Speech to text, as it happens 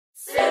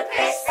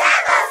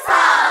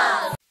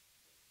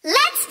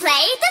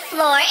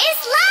floor is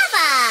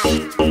lava.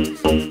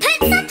 Put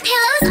some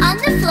pillows on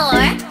the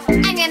floor,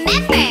 and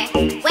remember,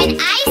 when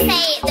I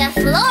say the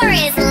floor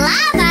is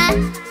lava,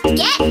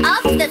 get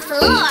off the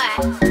floor.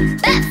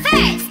 But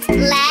first,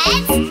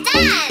 let's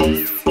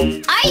dance.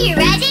 Are you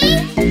ready?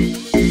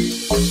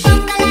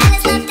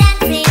 Bongalalas love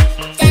dancing,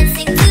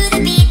 dancing to the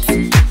beat.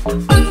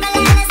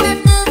 Bongalalas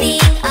love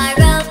moving our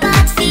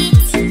robot feet.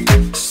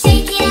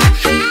 Shake it up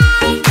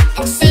high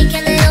and shake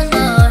a little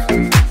more.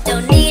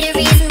 Don't need a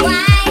reason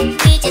why,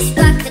 we just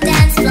rock the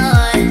dance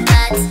floor.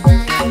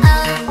 But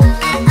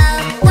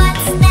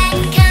what's that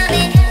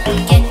coming?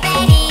 Get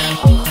ready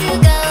to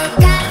go,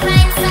 gotta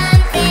find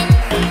something.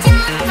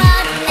 Jump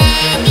up,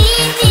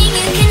 anything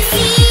you can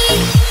see.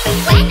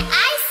 When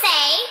I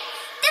say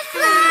the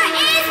floor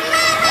is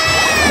lava,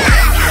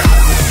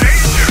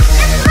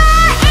 the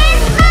floor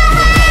is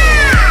lava,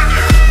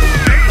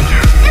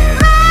 the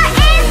floor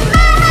is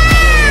lava,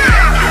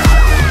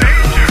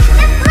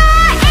 the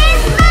floor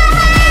is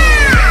lava.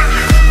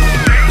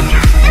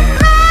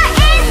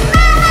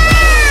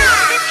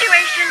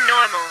 Situation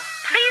normal.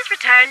 Please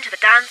return to the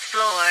dance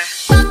floor.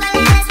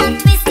 Bongalalas love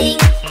twisting,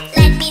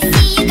 let me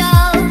see you go.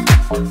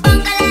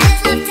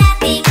 Bongalalas love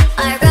tapping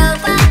our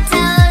robot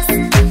toes.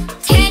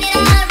 Turn it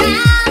all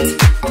around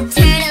and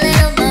turn a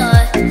little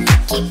more.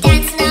 Keep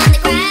dancing on the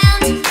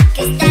ground,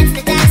 'cause that's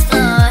the dance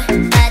floor.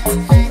 But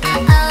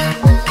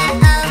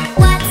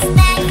what's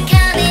that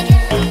coming?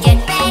 Get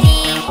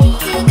ready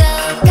to go,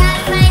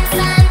 gotta find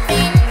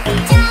something.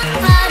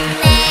 Jump up,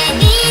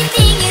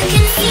 anything you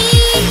can see.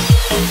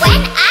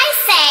 When I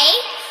say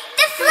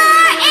the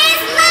floor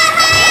is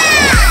lava,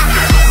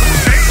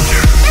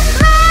 the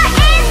floor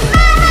is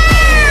lava,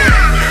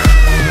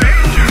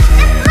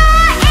 the floor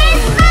is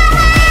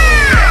lava,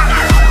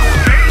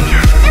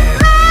 the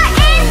floor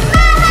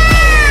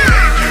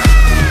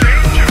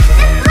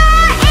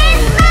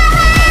is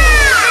lava.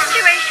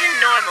 Situation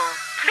normal.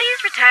 Please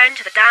return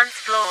to the dance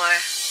floor.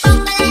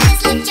 Bongalalas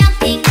love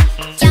jumping,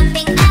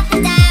 jumping up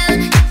and down.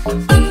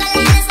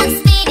 Bongalalas love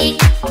spinning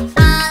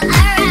all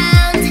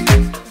around.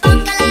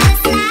 Bongalalas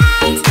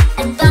slide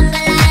and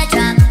bongalala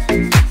drop.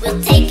 We'll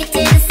take it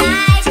to the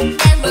side,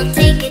 then we'll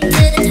take it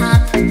to the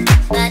top.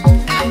 But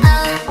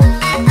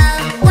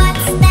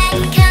what's that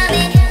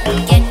coming?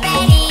 Get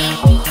ready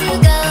to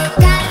go,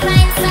 gotta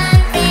find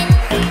something.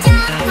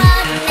 Jump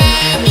up,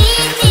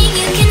 anything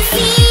you can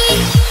see.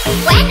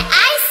 When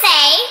I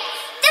say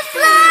the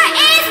floor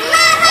is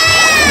lava,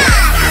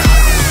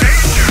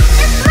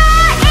 the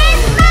floor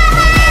is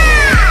lava,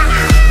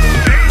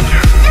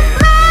 the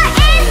floor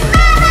is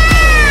lava,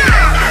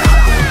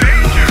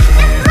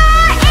 the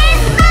floor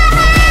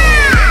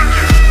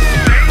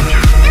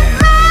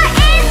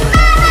is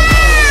lava,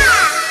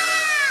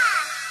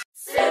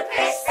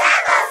 Super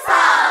Sema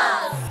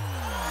song.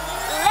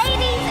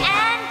 Ladies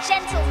and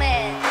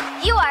gentlemen,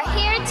 you are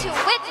here to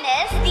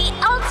witness the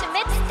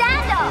ultimate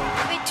standoff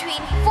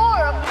between four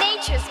of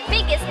nature's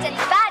biggest and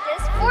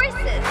baddest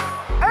forces: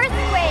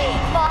 earthquake,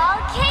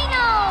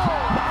 volcano,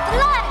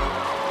 flood,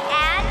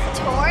 and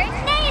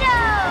tornado.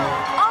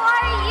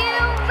 Are you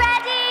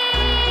ready?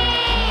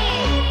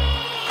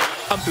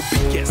 I'm the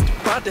biggest,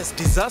 baddest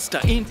disaster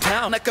in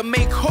town. I can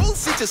make whole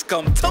cities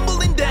come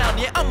tumbling down.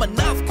 Yeah, I'm an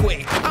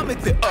earthquake. I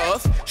make the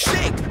earth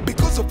shake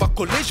because of a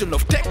collision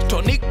of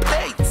tectonic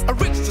plates. I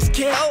reach the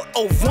scale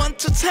of 1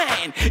 to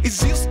 10.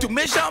 It's used to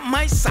measure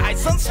my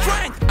size and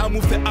strength. I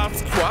move the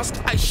earth's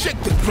crust, I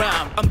shake the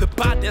ground. I'm the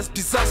baddest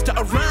disaster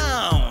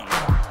around.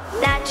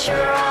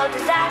 Natural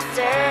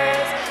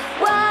disasters.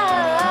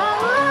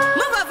 Whoa.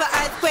 Move over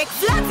earthquake,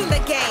 floods in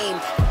the game.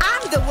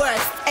 I'm the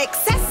worst.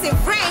 Excessive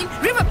rain,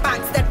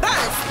 riverbanks that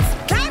burst.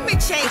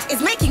 Climate change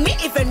is making me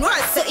even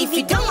worse. So if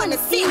you don't wanna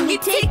see me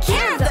take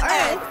care of the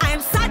earth, I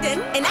am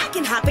sudden and I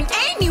can happen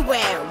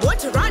anywhere. Want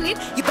to run it?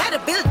 You better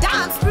build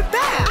dams,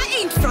 prepare. I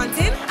ain't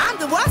fronting, I'm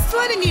the worst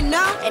one and you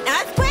know. An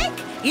earthquake?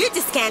 You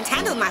just can't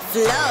handle my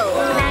flow.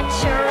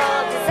 Natural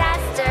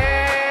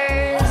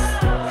disasters.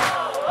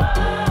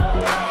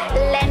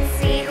 Let's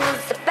see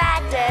who's the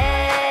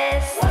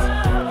baddest.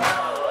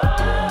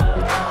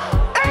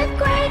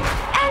 Earthquake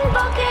and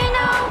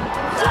volcano,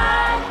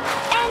 flood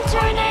and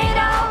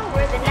tornado.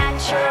 We're the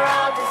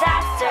natural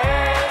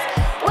disasters.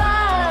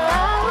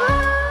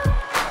 Whoa.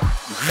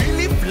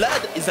 Really,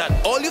 flood? Is that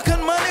all you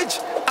can manage?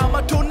 I'm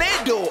a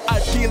tornado, I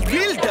deal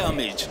real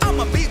damage. I'm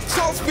a big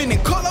tall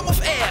spinning column of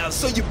air,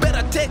 so you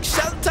better take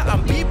shelter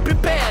and be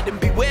prepared and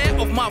beware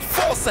of my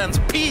force and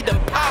speed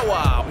and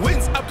power.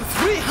 Winds up to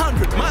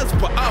 300 miles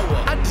per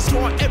hour. I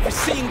destroy every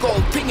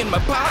single thing in my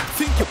path.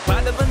 Think you're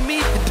better than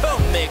me?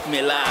 Don't make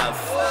me laugh.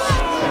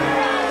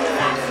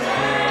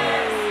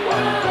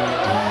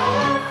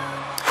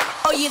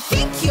 Oh, you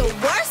think you're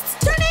worst,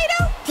 tornado?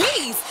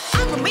 Please,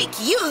 I'ma make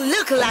you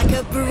look like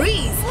a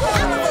breeze.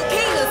 I'm a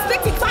volcano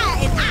spitting fire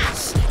and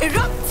ash,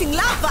 erupting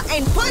lava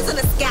and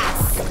poisonous gas.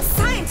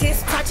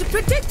 Scientists try to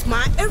predict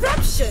my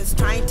eruptions,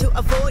 trying to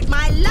avoid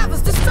my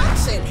lava's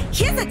destruction.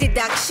 Here's a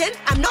deduction,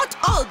 I'm not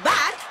all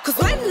bad, 'cause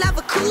when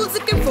lava cools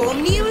it can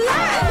form new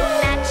land.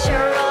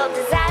 Natural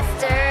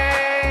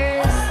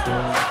disasters.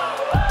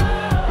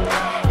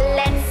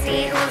 Let's see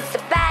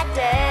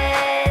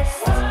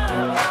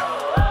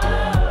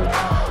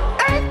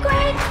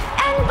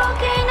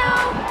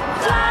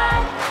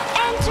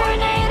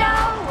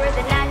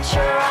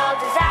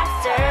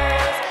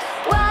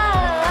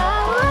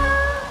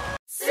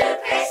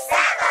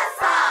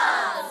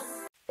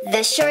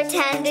The short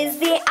hand is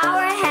the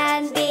hour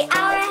hand, the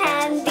hour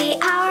hand, the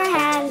hour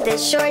hand. The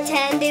short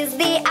hand is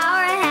the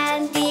hour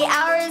hand, the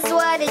hour is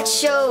what it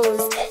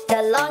shows.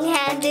 The long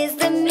hand is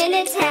the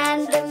minute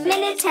hand, the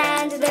minute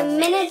hand, the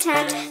minute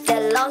hand.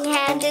 The long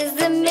hand is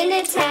the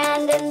minute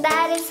hand, and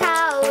that is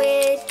how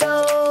it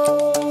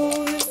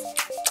goes.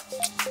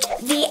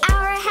 The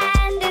hour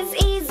hand is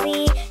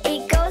easy,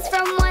 it goes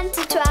from 1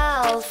 to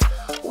 12.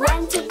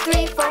 1, 2,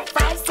 3, 4,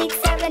 5,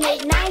 6, 7,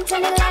 8, 9,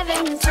 10,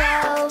 11,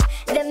 12.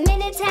 The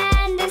minute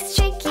hand is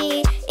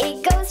tricky,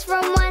 it goes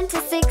from 1 to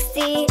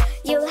 60.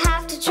 You'll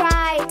have to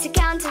try to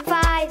count to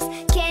fives.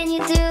 Can you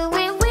do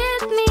it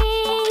with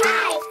me?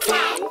 5,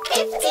 10,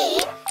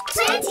 15,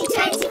 20,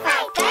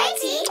 25,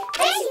 30,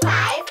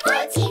 35,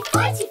 40,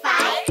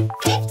 45,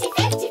 50,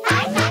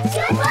 55, back to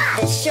a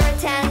block. The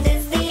short hand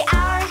is the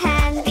hour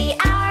hand, the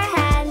hour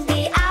hand,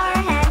 the hour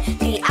hand.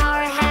 The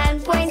hour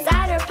hand points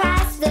at or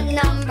past the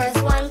numbers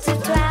 1 to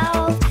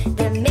 12.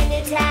 The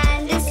minute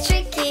hand is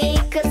tricky,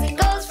 cause it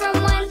goes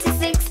from 1 to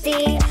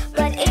 60.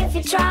 But if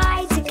you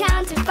try to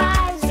count to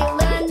fives, you'll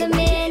learn the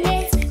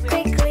minutes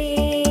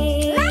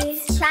quickly.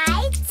 Let's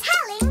try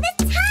telling the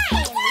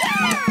time.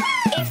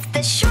 If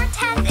the short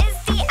hand is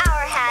the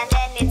hour hand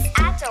and it's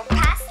at or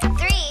past 3,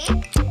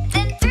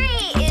 then 3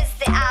 is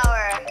the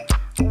hour.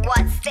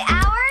 What's the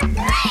hour?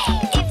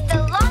 If the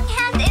long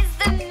hand is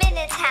the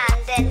minute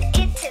hand and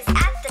it is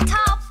at the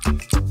top,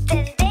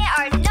 then there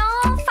are no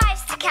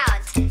fives to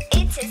count.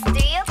 It is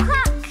 3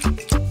 o'clock.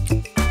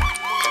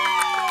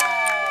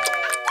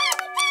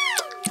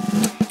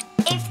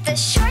 If the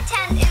short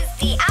hand is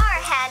the hour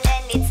hand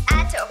and it's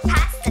at or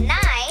past the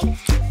 9,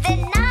 then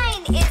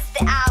 9 is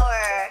the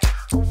hour.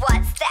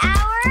 What's the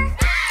hour?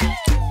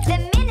 The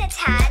minute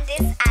hand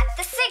is at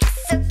the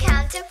 6, so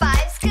count to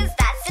fives, cause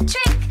that's the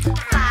trick.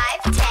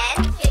 5,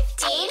 10,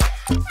 15,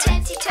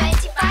 20,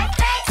 25,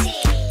 30.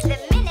 The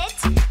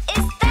minute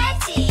is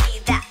 30.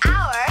 The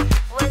hour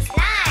was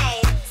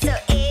 9, so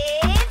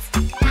it's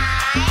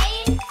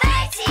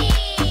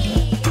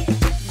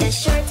 9:30. The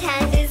short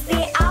hand is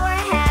the hour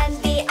hand,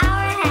 the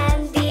hour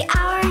hand, the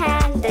hour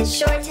hand. The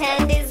short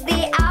hand is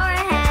the hour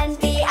hand,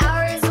 the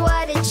hour is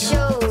what it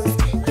shows.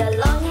 The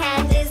long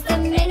hand is the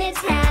minute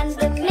hand,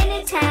 the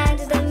minute hand,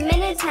 the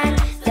minute hand.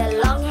 The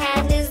long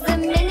hand is the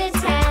minute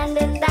hand,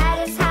 and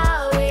that is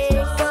how it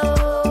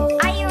goes.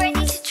 Are you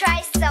ready to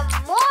try some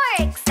more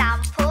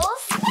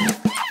examples?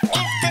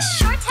 If the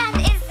short hand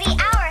is the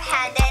hour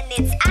hand and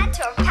it's at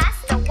or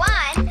past the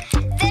 1,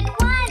 then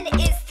 1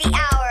 is the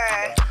hour.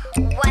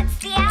 What's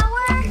the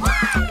hour?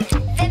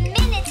 The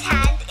minute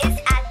hand is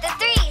at the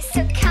 3, so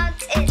count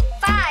in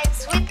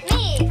fives with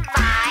me.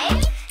 5,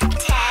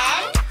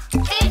 10,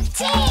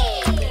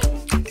 15.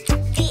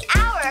 The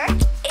hour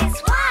is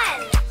 1.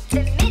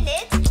 The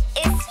minute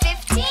is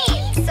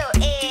 15, so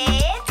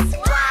it's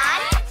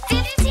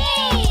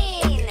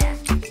 1:15.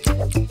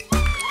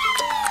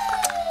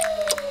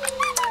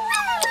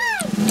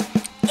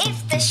 If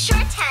the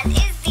short hand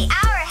is the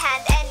hour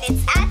hand and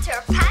it's at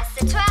or past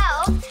the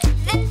 12,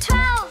 then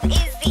 12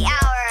 is the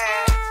hour.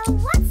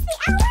 What's the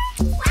hour?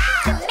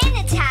 The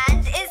minute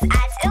hand is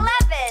at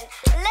 11.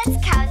 Let's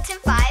count in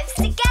fives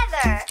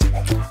together.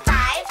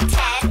 5,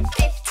 10,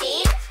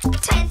 15,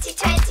 20,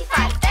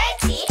 25,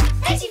 30,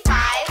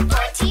 35,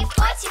 40,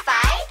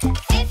 45,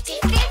 50,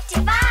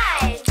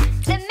 55.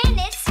 The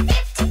minute's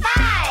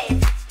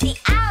 55. The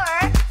hour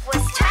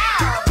was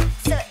 12,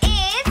 so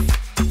it's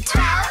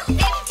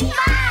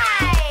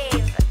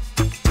 12:55.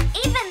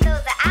 Even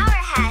though the hour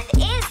hand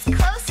is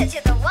closer to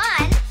the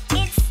 1,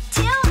 it's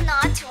still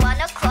not 1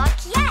 o'clock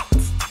yet.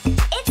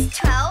 It's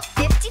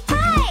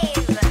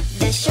 12:55.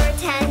 The short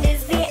hand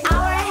is the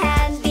hour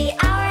hand, the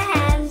hour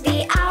hand,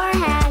 the hour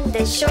hand.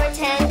 The short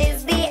hand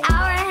is the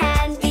hour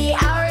hand, the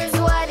hour is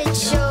what it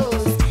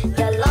shows.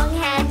 The long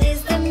hand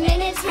is the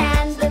minute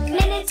hand, the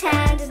minute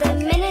hand, the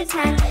minute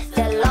hand.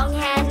 The long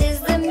hand is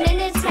the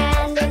minute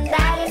hand, and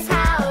that is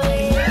how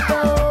it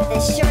goes.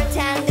 The short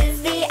hand is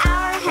the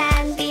hour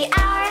hand, the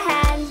hour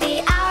hand, the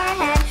hour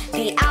hand.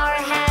 The hour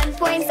hand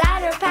points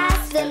at or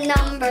past the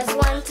numbers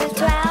 1 to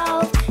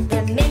 12.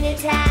 The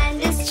minute hand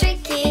is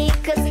tricky,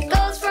 cause it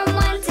goes from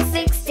 1 to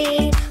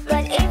 60.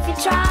 But if you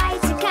try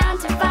to count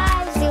to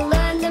fives, you'll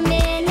learn the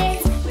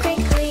minutes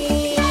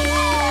quickly.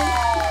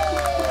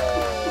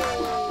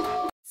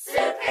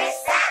 Super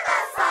Sema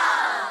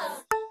song!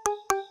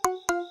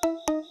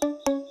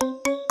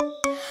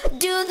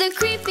 Do the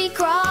creepy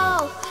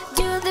crawl,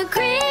 do the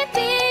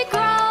creepy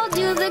crawl,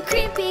 do the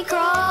creepy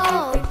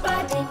crawl.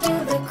 Everybody do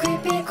the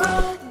creepy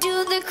crawl, do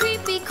the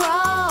creepy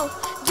crawl,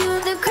 do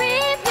the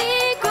creepy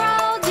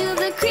crawl, do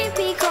the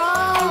creepy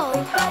crawl.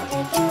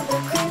 Everybody do the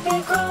creepy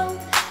crawl.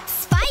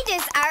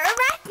 Spiders are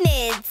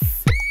arachnids.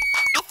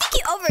 I think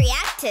you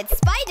overreacted.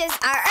 Spiders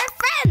are our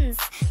friends.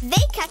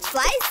 They catch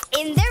flies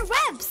in their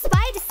webs.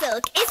 Spider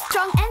silk is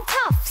strong and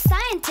tough.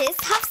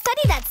 Scientists have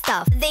studied that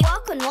stuff. They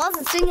walk on walls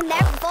and swing and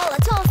never fall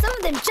at all. Some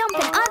of them jump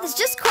and others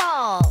just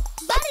crawl.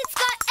 But it's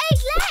got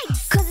 8 legs,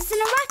 cause it's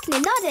an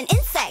arachnid, not an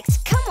insect.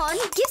 Come on,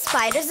 give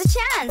spiders a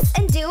chance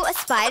and do a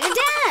spider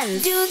dance.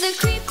 Do the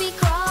creepy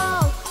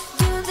crawl,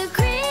 do the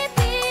creepy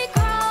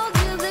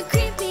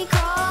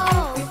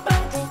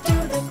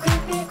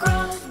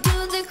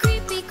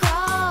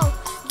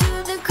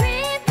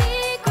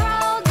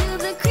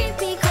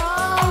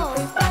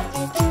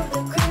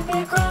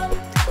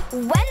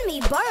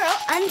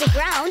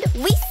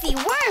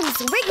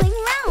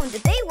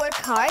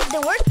hard,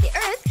 they work the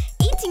earth,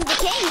 eating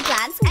decaying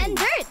plants and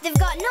dirt. They've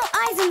got no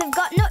eyes and they've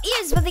got no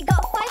ears, but they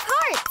got 5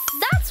 hearts.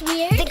 That's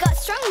weird. They got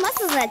strong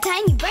muscles and a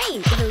tiny brain.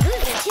 If they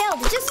lose their tail,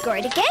 they just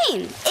scored a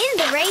game. In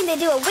the rain, they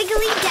do a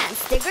wiggly dance.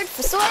 They're good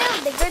for soil,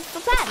 they're good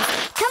for plants.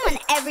 Come on,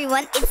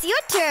 everyone, it's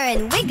your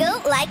turn.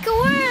 Wiggle like a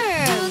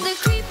worm. Do the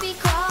creepy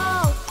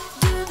crawl.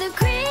 Do the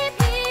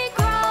creepy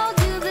crawl.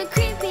 Do the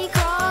creepy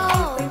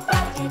crawl.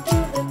 Everybody do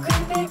the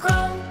creepy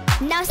crawl.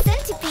 Now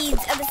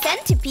centipedes are the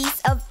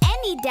centerpiece of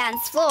any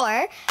dance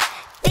floor.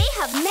 They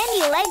have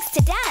many legs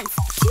to dance,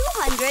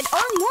 200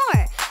 or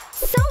more.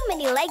 So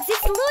many legs,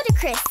 it's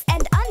ludicrous.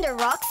 And under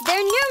rocks,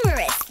 they're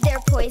numerous.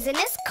 They're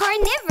poisonous,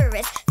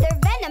 carnivorous. Their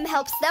venom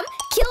helps them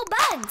kill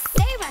bugs.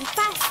 They run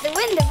fast, they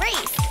win the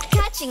race,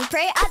 catching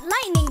prey at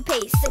lightning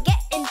pace. So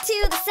get into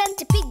the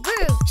centipede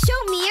groove. Show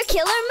me your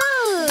killer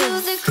moves.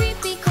 Do the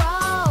creepy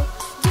crawl.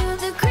 Do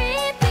the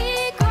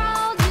creepy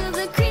crawl. Do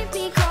the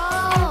creepy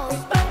crawl.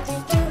 Everybody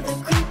do the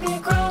creepy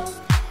crawl.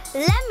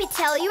 Let me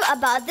tell you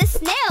about the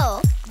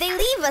snail. They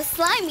leave a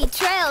slimy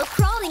trail,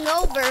 crawling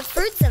over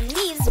fruits and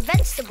leaves,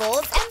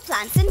 vegetables and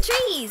plants and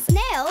trees.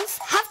 Snails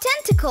have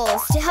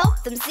tentacles to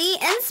help them see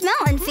and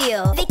smell and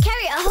feel. They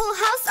carry a whole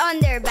house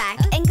on their back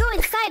and go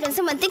inside when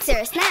someone thinks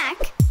they're a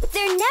snack.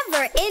 They're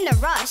never in a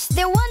rush.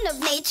 They're one of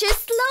nature's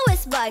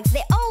slowest bugs.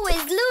 They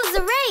always lose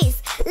a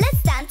race.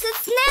 Let's dance a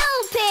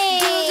snail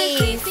pace. Do the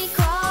creepy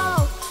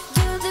crawl.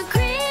 Do the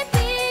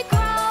creepy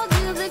crawl.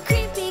 Do the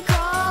creepy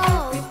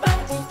crawl.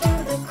 Everybody do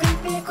the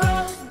creepy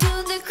crawl. Do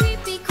the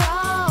creepy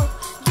crawl.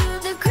 Do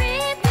the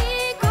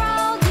creepy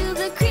crawl. Do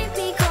the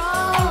creepy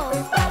crawl.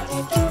 Everybody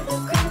do the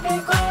creepy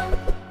crawl.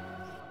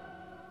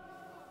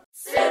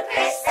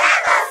 Super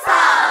Sema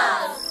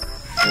song.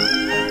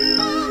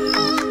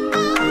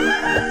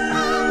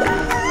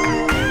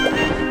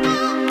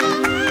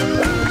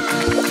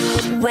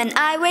 When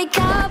I wake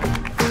up,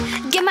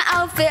 get my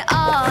outfit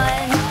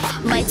on,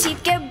 my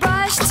teeth get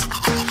brushed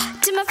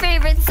to my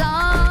favorite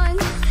song.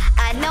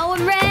 I know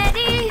I'm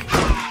ready,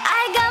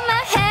 I got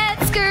my head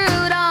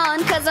screwed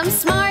on, 'cause I'm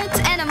smart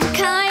and I'm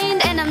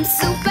kind and I'm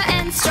super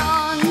and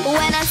strong.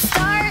 When I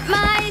start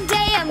my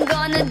day, I'm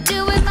gonna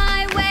do it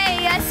my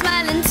way. I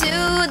smile into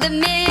the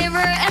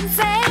mirror and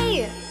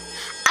say,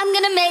 I'm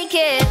gonna make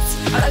it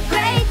a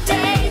great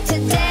day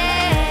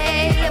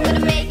today. I'm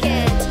gonna make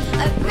it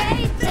a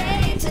great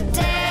day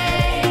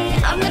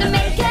today. I'm gonna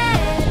make it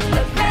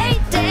a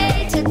great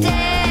day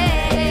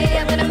today.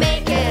 I'm gonna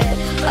make it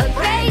a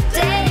great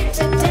day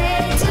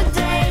today,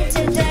 today,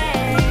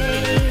 today.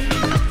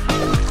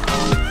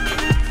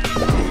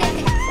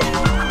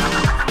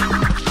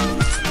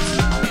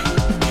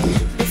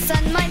 The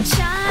sun might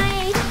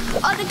shine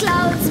or the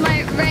clouds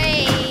might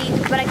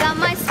rain, but I got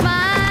my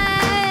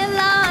smile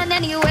on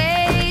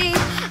anyway.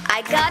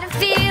 I got a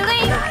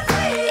feeling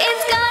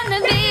it's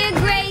gonna be a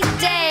great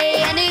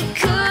day, and it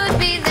could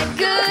be that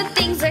good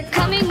things are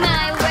coming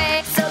my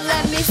way. So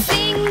let me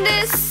sing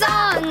this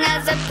song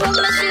as I put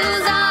my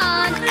shoes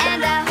on,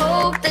 and I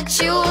hope that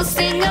you'll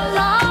sing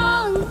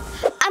along.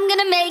 I'm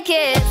gonna make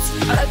it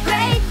a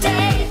great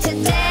day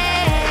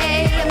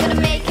today. I'm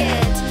gonna make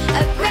it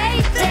a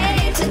great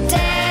day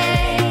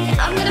today.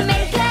 I'm gonna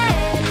make it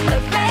a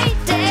great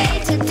day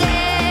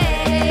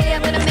today.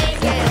 I'm gonna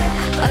make it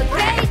a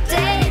great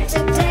day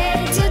today,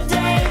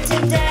 today,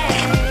 today.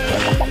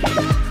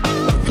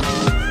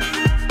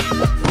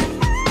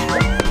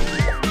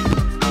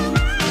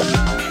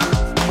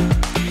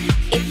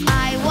 If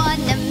I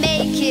wanna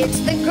make it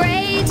the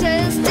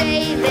greatest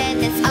day, then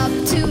it's up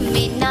to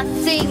me.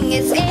 Nothing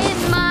is in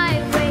my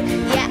way.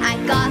 Yeah, I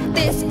got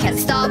this, can't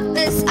stop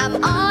this. I'm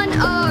on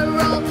a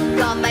roll.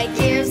 Got my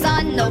gears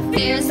on, no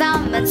fears,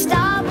 I'm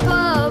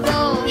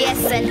unstoppable. Yes,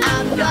 and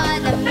I'm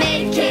gonna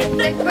make it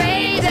the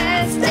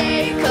greatest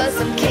day, 'cause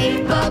I'm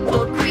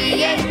capable,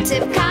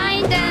 creative,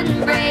 kind and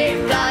brave.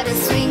 Got a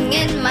swing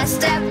in my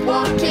step,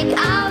 walking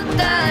out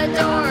the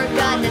door.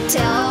 Gonna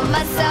tell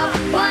myself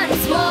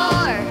once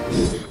more,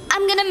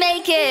 I'm gonna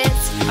make it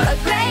a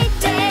great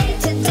day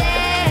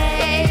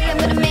today. I'm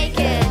gonna make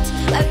it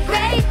a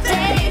great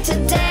day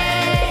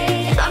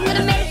today. I'm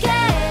gonna make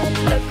it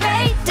a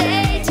great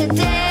day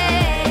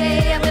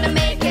today. I'm gonna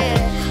make it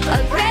a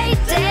great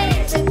day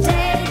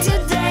today,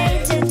 today,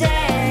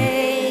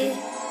 today.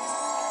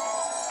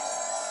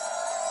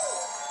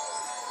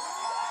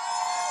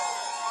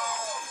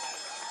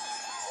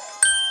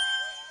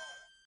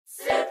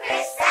 Super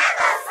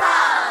Sema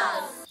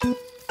song.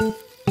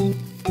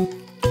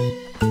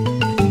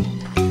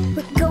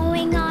 We're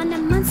going on a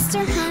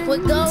monster hunt.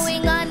 We're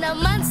going on a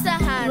monster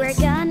hunt. We're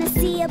gonna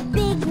see a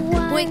big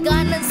one. We're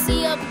gonna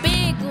see a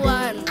big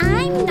one.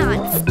 I'm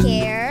not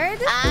scared.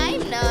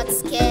 I'm not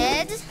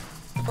scared.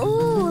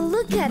 Ooh,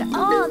 look at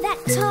all that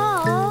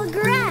tall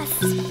grass.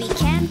 We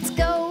can't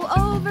go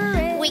over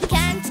it. We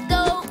can't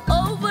go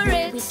over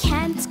it. We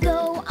can't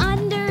go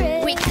under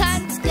it. We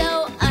can't go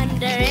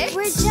under it.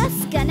 We're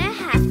just gonna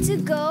have to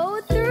go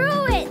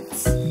through it.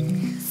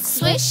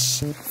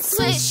 Swish,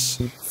 swish,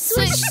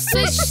 swish,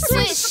 swish,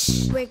 swish.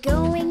 We're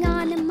going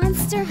on a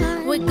monster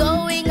hunt. We're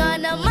going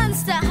on a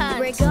monster hunt.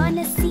 We're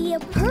gonna see a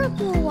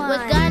purple one.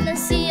 We're gonna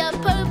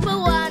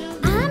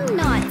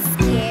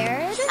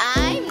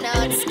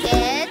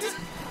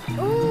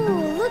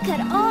look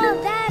at all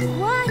that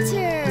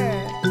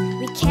water.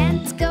 We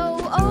can't go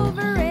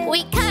over it.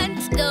 We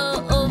can't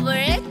go over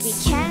it. We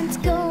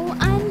can't go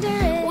under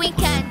it. We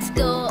can't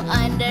go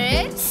under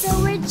it. So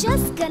we're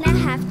just gonna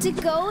have to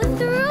go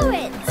through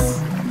it.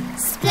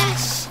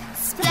 Splash,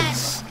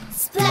 splash,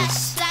 splash,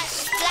 splash,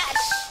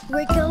 splash.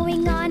 We're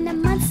going on a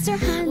monster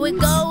hunt. We're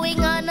going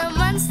on a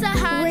monster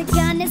hunt. We're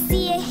gonna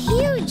see a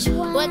huge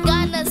one. We're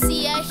gonna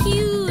see a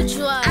huge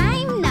one.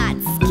 I'm not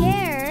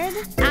scared.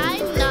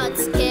 I'm not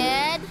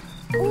scared.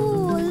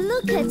 Ooh,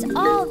 look at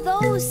all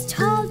those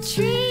tall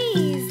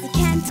trees. We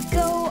can't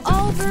go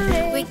over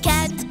it. We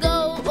can't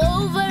go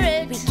over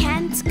it. We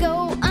can't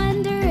go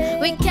under it.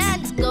 We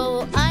can't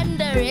go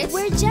under it.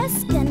 We're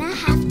just gonna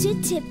have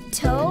to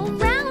tiptoe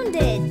round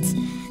it.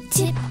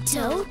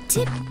 Tiptoe,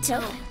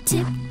 tiptoe,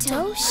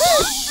 tiptoe,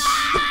 shh.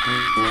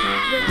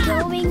 We're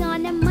going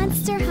on a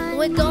monster hunt.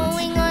 We're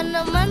going on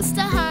a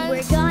monster hunt.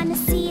 We're gonna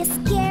see a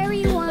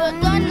scary one.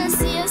 We're gonna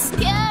see a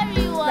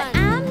scary one. But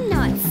I'm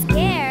not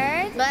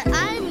scared. But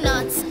I'm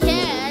not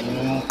scared.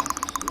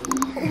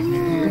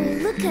 Ooh,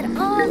 look at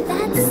all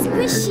that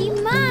squishy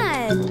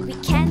mud. We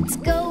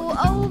can't go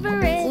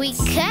over it. We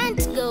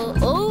can't go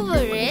over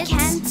it.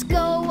 Can't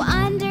go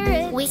under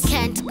it. We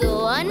can't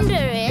go under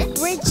it.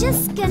 We're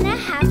just gonna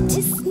have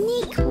to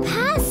sneak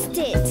past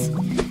it.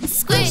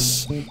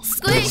 Squish,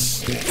 squish,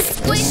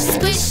 squish,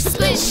 squish,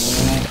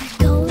 squish.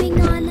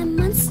 Going on a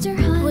monster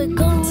hunt. We're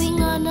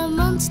going on a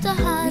monster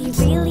hunt.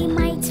 We really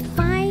might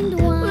find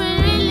one. We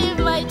really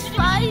might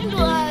find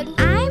one.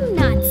 I'm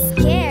not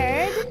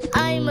scared.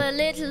 I'm a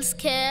little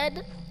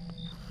scared.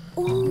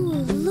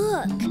 Ooh,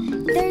 look.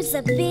 There's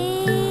a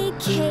big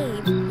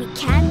cave. We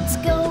can't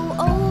go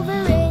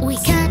over it. We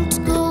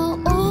can't go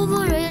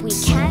over it. We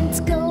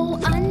can't go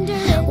under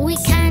it. We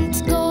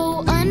can't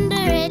go under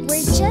it.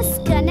 We're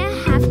just gonna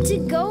have to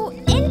go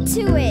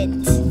into it.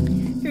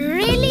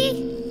 Really?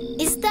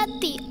 Is that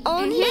the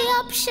only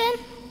option?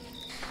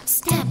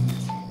 Step,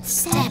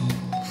 step,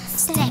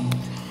 step.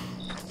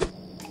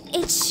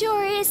 It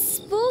sure is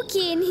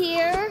spooky in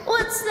here.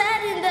 What's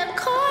that in the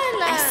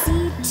corner? I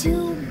see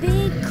two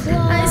big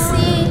claws. I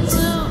see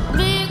two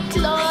big I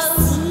claws.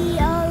 see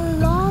a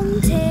long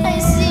tail. I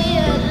see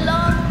a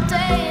long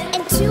tail.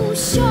 And two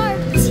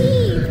sharp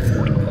teeth.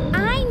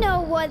 I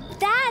know what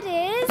that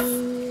is.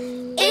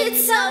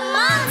 It's a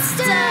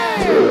monster!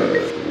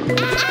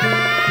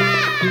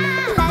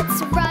 Ah!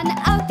 Let's run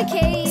out the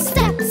cave.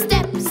 Step,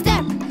 step,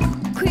 step.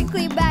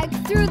 Quickly back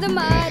through the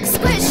mud.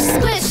 Squish,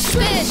 squish,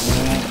 squish.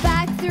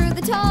 Back through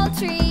the tall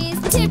trees.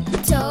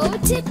 Tiptoe,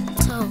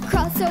 Tiptoe.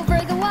 cross over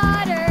the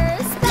water.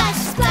 Splash,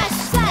 splash,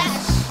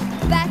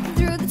 splash. Back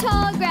through the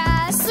tall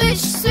grass.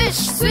 Swish, swish,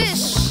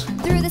 swish.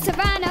 Through the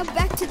savannah,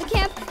 back to the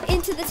camp,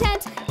 into the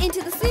tent,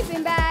 into the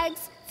sleeping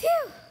bags.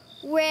 Phew!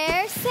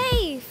 We're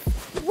safe.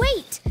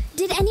 Wait,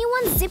 did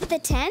anyone zip the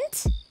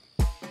tent?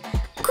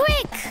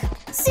 Quick,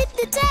 zip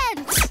the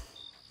tent.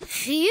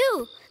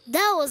 Phew,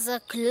 that was a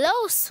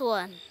close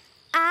one.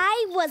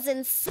 I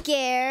wasn't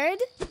scared.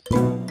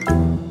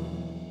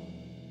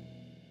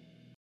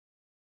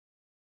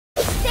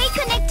 Stay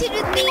connected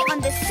with me on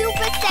the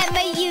Super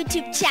Sema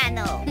YouTube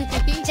channel.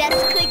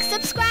 Just click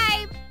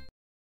subscribe.